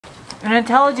An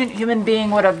intelligent human being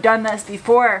would have done this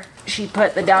before she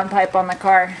put the downpipe on the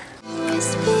car.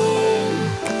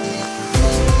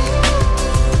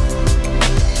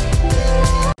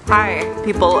 Hi,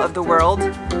 people of the world.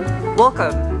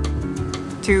 Welcome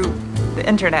to the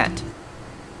internet.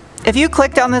 If you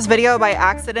clicked on this video by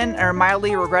accident or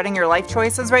mildly regretting your life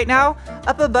choices right now,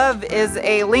 up above is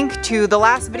a link to the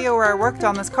last video where I worked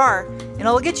on this car, and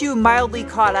it'll get you mildly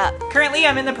caught up. Currently,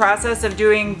 I'm in the process of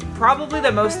doing probably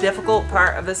the most difficult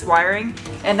part of this wiring,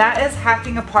 and that is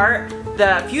hacking apart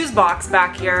the fuse box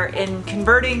back here and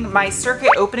converting my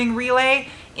circuit opening relay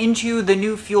into the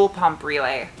new fuel pump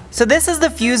relay. So this is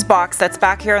the fuse box that's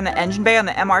back here in the engine bay on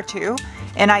the MR2.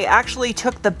 And I actually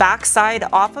took the back side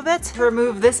off of it to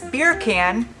remove this beer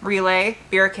can relay,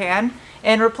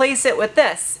 and replace it with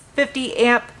this 50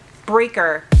 amp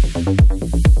breaker.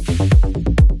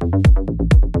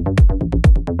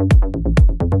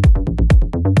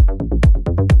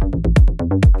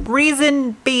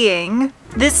 Reason being,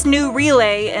 this new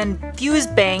relay and fuse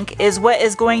bank is what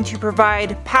is going to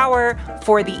provide power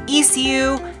for the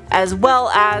ECU as well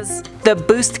as the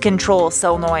boost control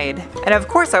solenoid. And of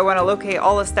course I want to locate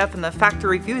all the stuff in the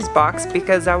factory fuse box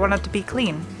because I want it to be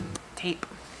clean. Tape.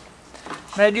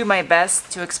 I'm gonna do my best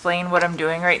to explain what I'm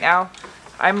doing right now.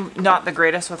 I'm not the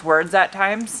greatest with words at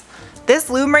times. This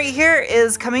loom right here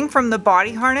is coming from the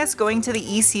body harness going to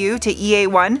the ECU to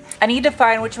EA1. I need to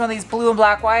find which one of these blue and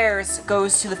black wires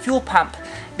goes to the fuel pump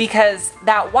because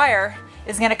that wire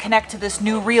is going to connect to this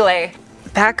new relay.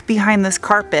 Back behind this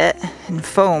carpet and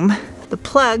foam, the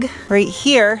plug right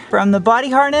here from the body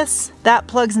harness, that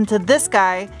plugs into this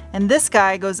guy, and this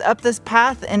guy goes up this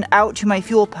path and out to my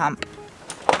fuel pump.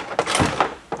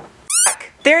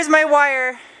 There's my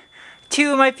wire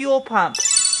to my fuel pump.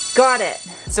 Got it.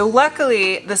 So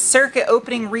luckily the circuit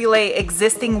opening relay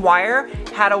existing wire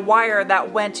had a wire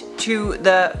that went to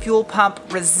the fuel pump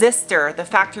resistor, the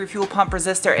factory fuel pump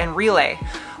resistor and relay.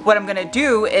 What I'm gonna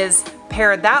do is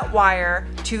pair that wire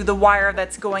to the wire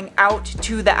that's going out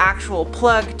to the actual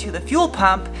plug to the fuel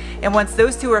pump, and once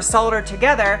those two are soldered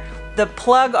together, the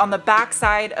plug on the back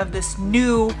side of this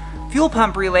new fuel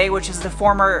pump relay, which is the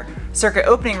former circuit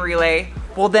opening relay,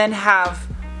 will then have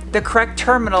the correct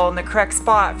terminal in the correct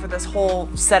spot for this whole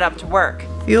setup to work.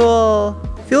 Fuel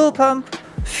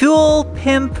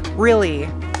pimp relay.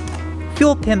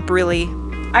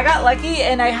 I got lucky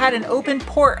and I had an open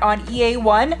port on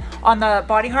EA1 on the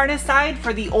body harness side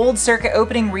for the old circuit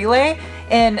opening relay,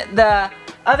 and the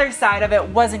other side of it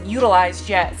wasn't utilized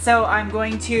yet. So I'm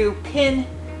going to pin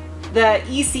the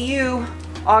ECU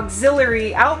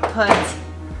auxiliary output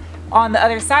on the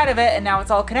other side of it, and now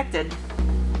it's all connected.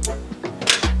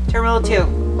 Terminal 2.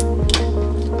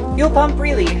 Fuel pump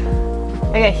relay.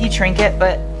 I got heat shrink it,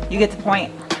 but you get the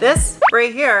point. This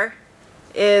right here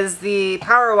is the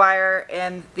power wire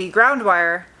and the ground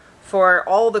wire for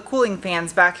all the cooling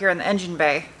fans back here in the engine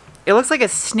bay. It looks like a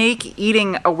snake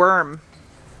eating a worm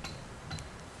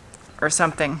or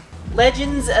something.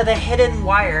 Legends of the Hidden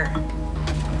Wire.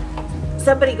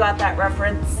 Somebody got that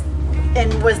reference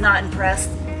and was not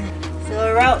impressed. So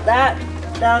I route that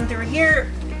down through here,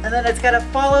 and then it's gotta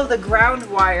follow the ground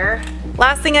wire.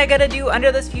 Last thing I gotta do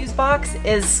under this fuse box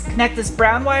is connect this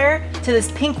brown wire to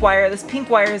this pink wire. This pink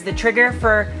wire is the trigger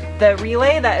for the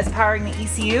relay that is powering the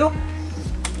ECU.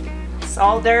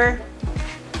 Solder.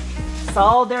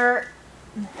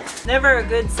 Never a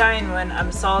good sign when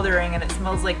I'm soldering and it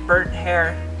smells like burnt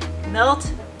hair. Melt.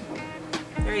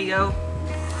 There you go.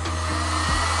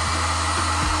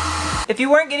 If you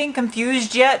weren't getting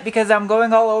confused yet because I'm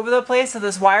going all over the place with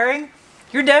this wiring,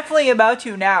 you're definitely about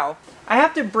to now. I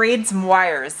have to braid some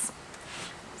wires.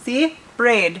 See?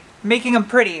 Braid. Making them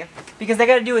pretty. Because I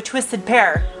gotta do a twisted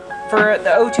pair for the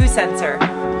O2 sensor.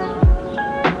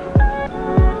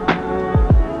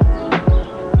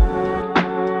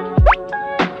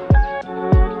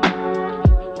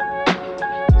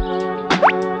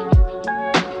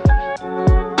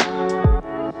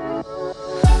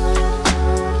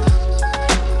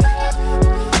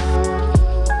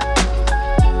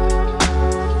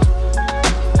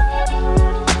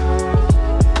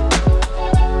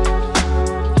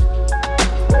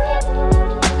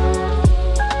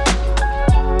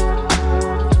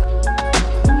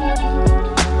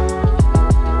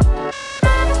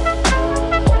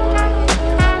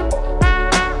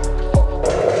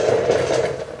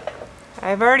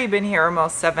 I've already been here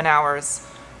almost 7 hours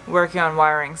working on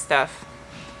wiring stuff.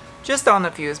 Just on the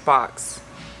fuse box.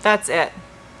 That's it.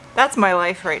 That's my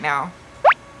life right now.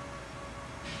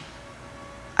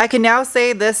 I can now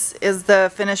say this is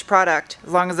the finished product,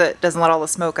 as long as it doesn't let all the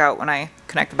smoke out when I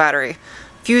connect the battery.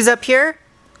 Fuse up here,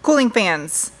 cooling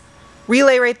fans,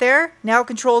 relay right there now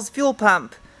controls fuel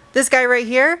pump. This guy right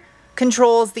here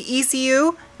controls the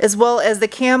ECU as well as the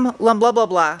cam blah blah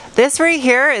blah. This right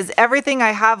here is everything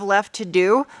I have left to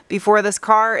do before this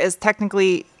car is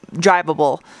technically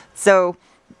drivable. So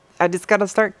I just gotta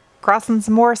start crossing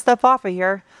some more stuff off of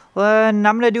here. And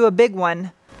I'm gonna do a big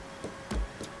one.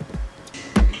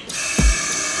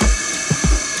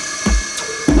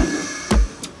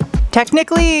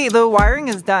 Technically, the wiring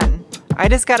is done. I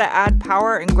just gotta add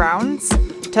power and grounds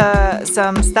to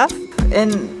some stuff,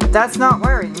 and that's not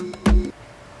wiring.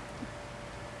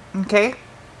 Okay?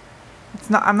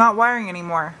 I'm not wiring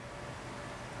anymore.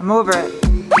 I'm over it.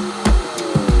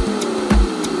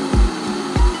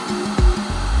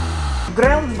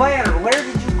 Ground wire, where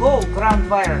did you go, ground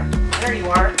wire? There you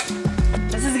are.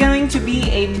 This is going to be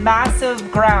a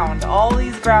massive ground. All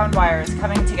these ground wires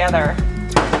coming together.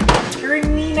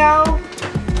 Turn me now.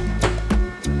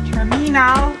 Turn me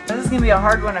now. This is gonna be a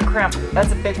hard one to crimp.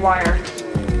 That's a big wire.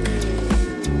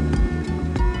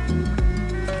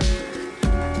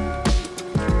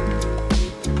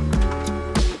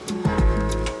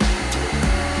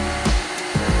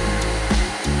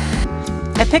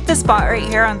 I picked a spot right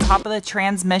here on top of the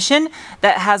transmission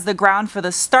that has the ground for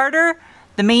the starter,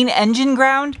 the main engine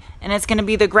ground, and it's gonna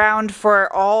be the ground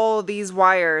for all these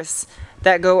wires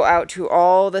that go out to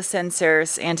all the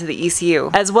sensors and to the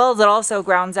ECU, as well as it also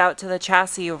grounds out to the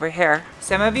chassis over here.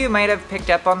 Some of you might have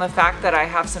picked up on the fact that I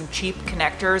have some cheap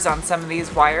connectors on some of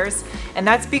these wires, and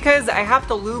that's because I have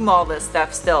to loom all this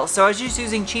stuff still. So I was just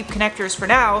using cheap connectors for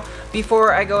now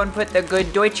before I go and put the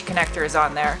good Deutsch connectors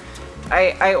on there.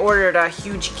 I ordered a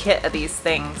huge kit of these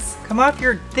things. Come off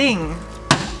your thing.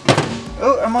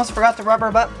 Oh, I almost forgot the rubber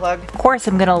butt plug. Of course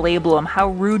I'm gonna label them. How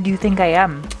rude do you think I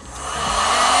am?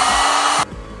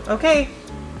 Okay,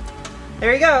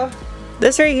 there you go.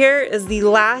 This right here is the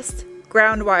last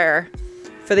ground wire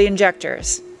for the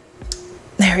injectors.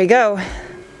 There we go.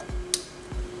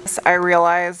 I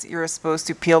realize you're supposed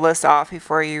to peel this off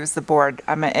before you use the board.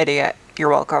 I'm an idiot. You're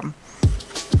welcome.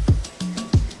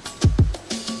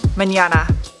 Mañana.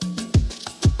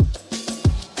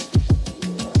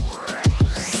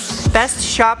 Best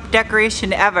shop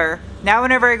decoration ever. Now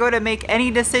whenever I go to make any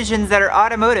decisions that are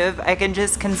automotive, I can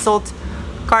just consult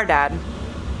Car Dad,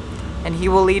 and he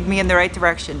will lead me in the right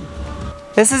direction.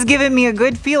 This has given me a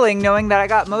good feeling knowing that I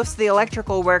got most of the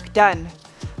electrical work done,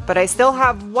 but I still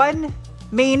have one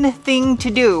main thing to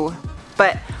do.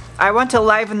 But I want to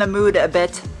liven the mood a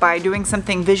bit by doing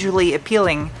something visually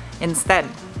appealing instead.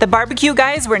 The barbecue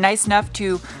guys were nice enough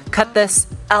to cut this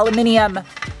aluminum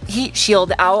heat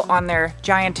shield out on their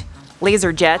giant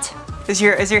laser jet. Is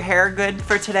your hair good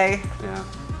for today? Yeah.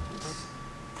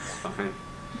 It's fine.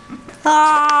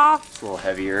 Ah. It's a little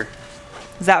heavier.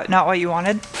 Is that not what you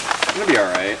wanted? It'll be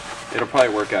alright. It'll probably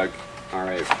work out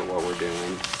alright for what we're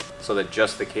doing. So that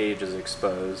just the cage is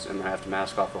exposed, and I have to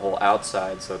mask off the whole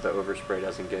outside so that the overspray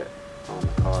doesn't get on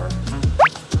the car.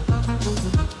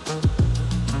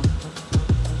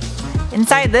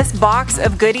 Inside this box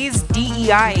of goodies,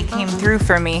 DEI came through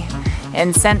for me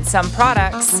and sent some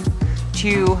products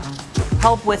to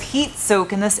help with heat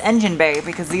soak in this engine bay,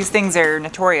 because these things are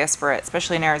notorious for it,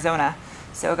 especially in Arizona.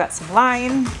 So I got some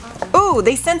line. Ooh,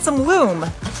 they sent some Loom.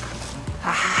 Ha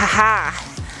ha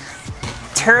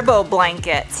ha. Turbo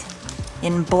blanket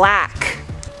in black.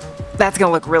 That's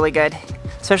gonna look really good,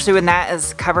 especially when that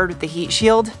is covered with the heat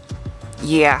shield.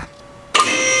 Yeah.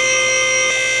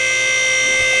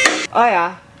 Oh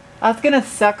yeah, that's gonna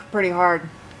suck pretty hard.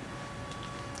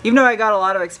 Even though I got a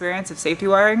lot of experience of safety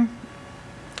wiring,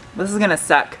 this is gonna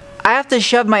suck. I have to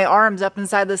shove my arms up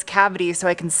inside this cavity so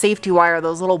I can safety wire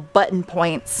those little button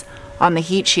points on the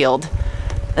heat shield.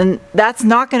 And that's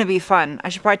not gonna be fun. I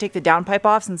should probably take the downpipe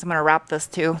off since I'm gonna wrap this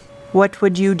too. What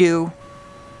would you do?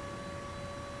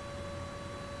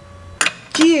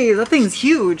 Gee, that thing's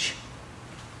huge.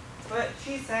 That's what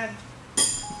she said.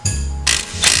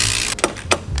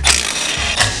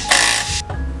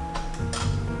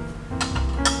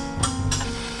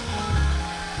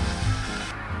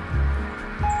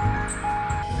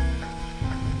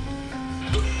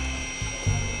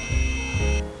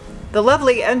 The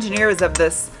lovely engineers of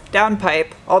this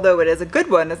downpipe, although it is a good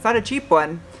one, it's not a cheap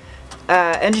one,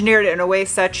 engineered it in a way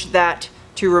such that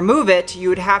to remove it, you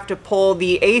would have to pull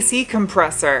the AC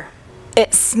compressor.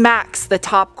 It smacks the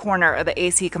top corner of the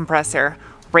AC compressor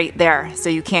right there, so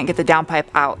you can't get the downpipe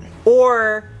out.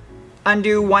 Or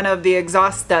undo one of the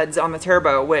exhaust studs on the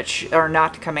turbo, which are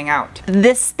not coming out.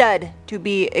 This stud, to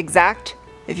be exact,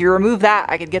 if you remove that,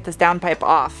 I could get this downpipe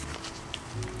off.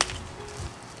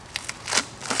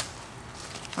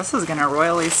 This is gonna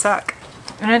royally suck.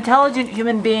 An intelligent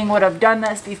human being would have done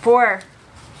this before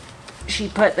she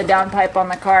put the downpipe on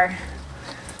the car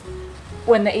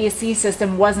when the AC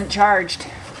system wasn't charged.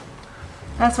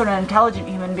 That's what an intelligent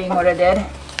human being would have did.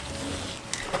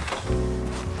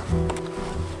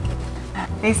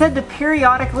 They said to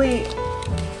periodically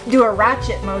do a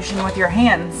ratchet motion with your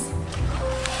hands.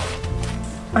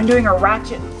 I'm doing a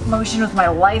ratchet motion with my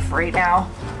life right now.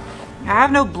 I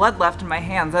have no blood left in my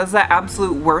hands. That's the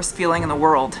absolute worst feeling in the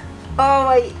world. Oh,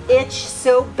 I itch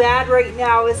so bad right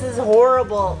now. This is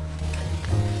horrible.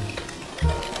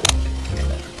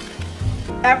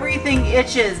 Everything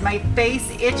itches. My face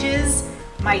itches.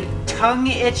 My tongue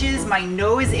itches. My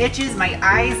nose itches. My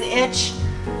eyes itch.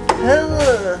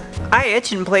 Ugh. I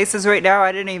itch in places right now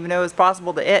I didn't even know it was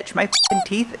possible to itch. My f***ing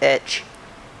teeth itch.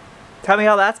 Tell me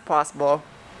how that's possible.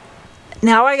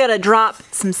 Now I gotta drop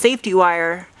some safety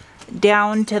wire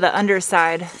down to the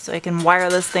underside so I can wire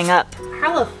this thing up.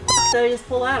 How the f*** did I just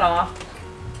pull that off?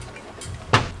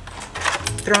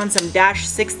 Throwing some Dash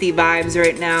 60 vibes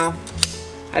right now.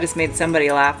 I just made somebody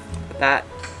laugh with that.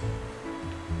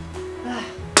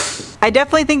 I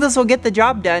definitely think this will get the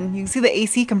job done. You can see the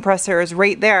AC compressor is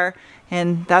right there,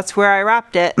 and that's where I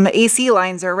wrapped it. And the AC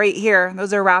lines are right here.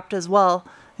 Those are wrapped as well.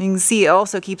 You can see it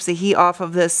also keeps the heat off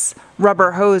of this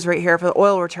rubber hose right here for the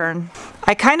oil return.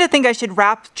 I kind of think I should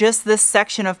wrap just this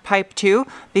section of pipe too,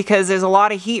 because there's a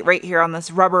lot of heat right here on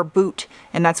this rubber boot,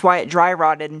 and that's why it dry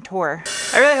rotted and tore.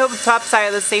 I really hope the top side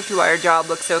of the safety wire job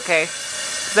looks okay,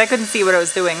 because I couldn't see what I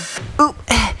was doing. Ooh,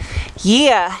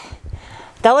 yeah,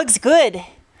 that looks good.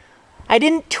 I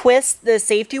didn't twist the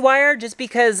safety wire just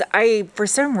because for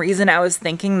some reason I was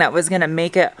thinking that was gonna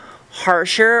make it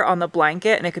harsher on the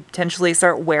blanket and it could potentially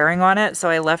start wearing on it, so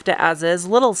I left it as is, a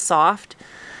little soft.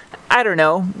 I don't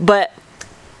know, but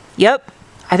yep,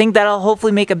 I think that'll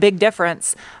hopefully make a big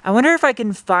difference. I wonder if I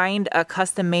can find a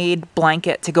custom-made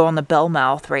blanket to go on the bell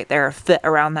mouth right there, fit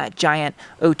around that giant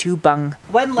O2 bung.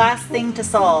 One last thing to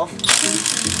solve.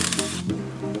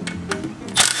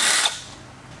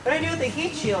 What do I do with the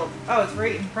heat shield? Oh, it's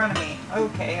right in front of me.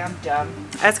 Okay, I'm dumb.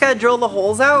 I just gotta drill the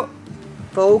holes out.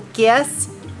 Focus.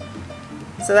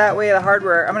 So that way the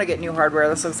hardware, I'm gonna get new hardware.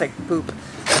 This looks like poop.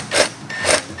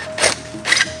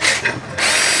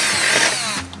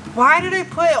 Why did I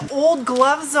put old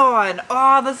gloves on?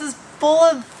 Oh, this is full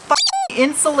of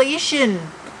insulation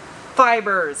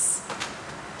fibers.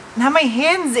 Now my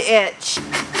hands itch.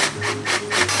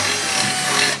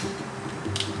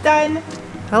 Done.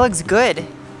 That looks good.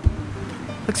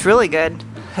 Looks really good.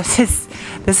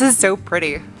 This is so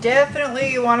pretty.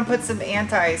 Definitely you want to put some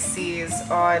anti-seize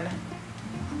on.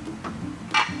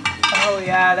 Oh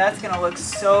yeah, that's gonna look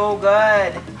so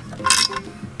good.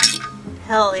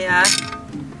 Hell yeah.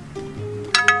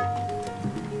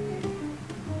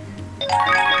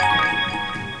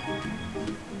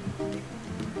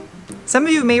 Some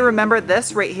of you may remember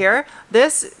this right here.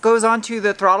 This goes onto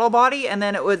the throttle body and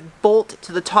then it would bolt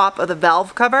to the top of the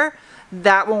valve cover.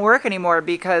 That won't work anymore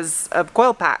because of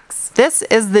coil packs. This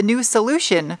is the new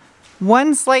solution.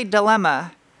 One slight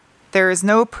dilemma. There is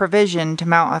no provision to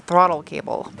mount a throttle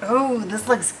cable. Oh, this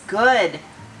looks good.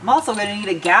 I'm also gonna need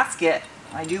a gasket.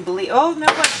 I do believe, oh no,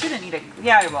 I shouldn't need it.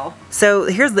 Yeah, I will. So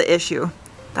here's the issue.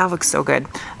 That looks so good.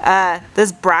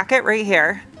 This bracket right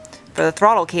here for the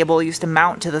throttle cable used to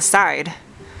mount to the side.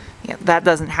 Yeah, that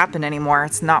doesn't happen anymore.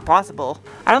 It's not possible.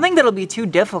 I don't think that'll be too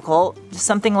difficult. Just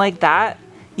something like that.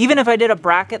 Even if I did a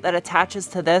bracket that attaches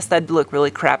to this, that'd look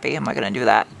really crappy. I'm not gonna do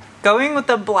that. Going with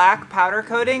the black powder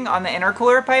coating on the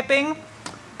intercooler piping,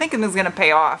 I'm thinking this is gonna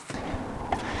pay off.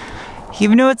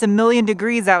 Even though it's 1,000,000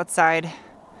 degrees outside,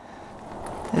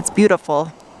 it's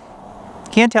beautiful.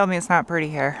 Can't tell me it's not pretty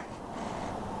here.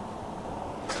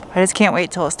 I just can't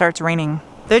wait till it starts raining.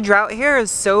 The drought here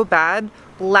is so bad.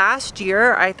 Last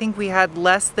year, I think we had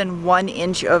less than 1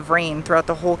 inch of rain throughout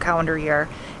the whole calendar year.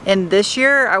 And this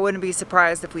year, I wouldn't be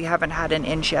surprised if we haven't had an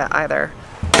inch yet either.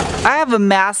 I have a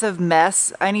massive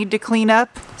mess I need to clean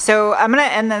up. So I'm gonna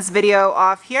end this video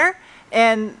off here.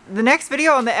 And the next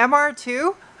video on the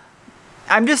MR2,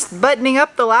 I'm just buttoning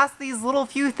up the last of these little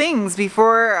few things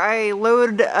before I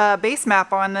load a base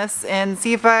map on this and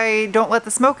see if I don't let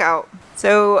the smoke out.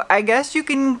 So I guess you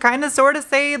can kind of sort of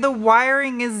say the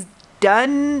wiring is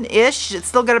done-ish. It's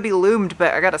still gotta be loomed,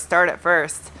 but I gotta start it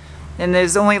first. And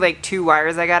there's only like 2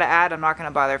 wires I gotta add. I'm not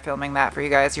gonna bother filming that for you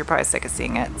guys. You're probably sick of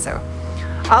seeing it. So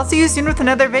I'll see you soon with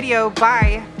another video.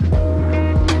 Bye.